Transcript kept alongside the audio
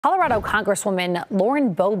Colorado Congresswoman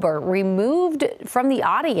Lauren Boebert removed from the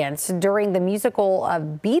audience during the musical of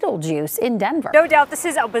Beetlejuice in Denver. No doubt this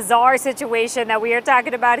is a bizarre situation that we are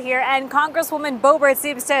talking about here, and Congresswoman Boebert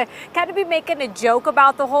seems to kind of be making a joke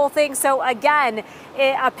about the whole thing. So again,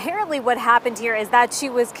 apparently what happened here is that she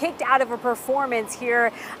was kicked out of a performance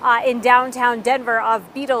here in downtown Denver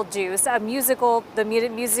of Beetlejuice, a musical, the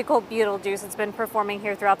musical Beetlejuice. It's been performing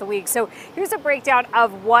here throughout the week. So here's a breakdown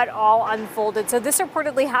of what all unfolded. So this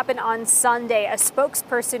reportedly happened on Sunday. A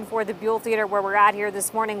spokesperson for the Buell Theater, where we're at here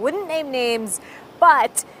this morning, wouldn't name names,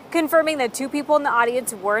 but confirming that two people in the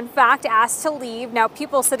audience were in fact asked to leave. Now,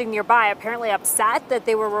 people sitting nearby apparently upset that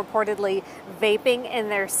they were reportedly vaping in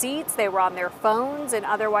their seats. They were on their phones and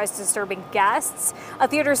otherwise disturbing guests. A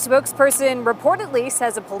theater spokesperson reportedly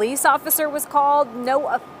says a police officer was called. No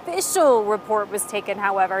official report was taken,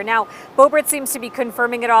 however. Now, Boebert seems to be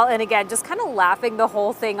confirming it all and again, just kind of laughing the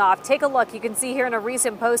whole thing off. Take a look. You can see here in a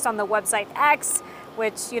recent post on the website X,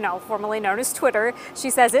 which, formerly known as Twitter. She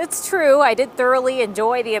says, "It's true, I did thoroughly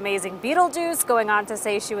enjoy the amazing Beetlejuice," going on to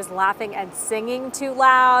say she was laughing and singing too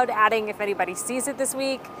loud, adding, if anybody sees it this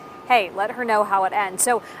week, hey, let her know how it ends.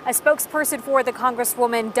 So a spokesperson for the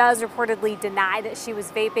Congresswoman does reportedly deny that she was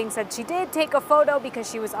vaping, said she did take a photo because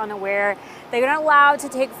she was unaware. They're not allowed to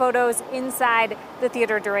take photos inside the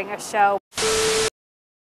theater during a show.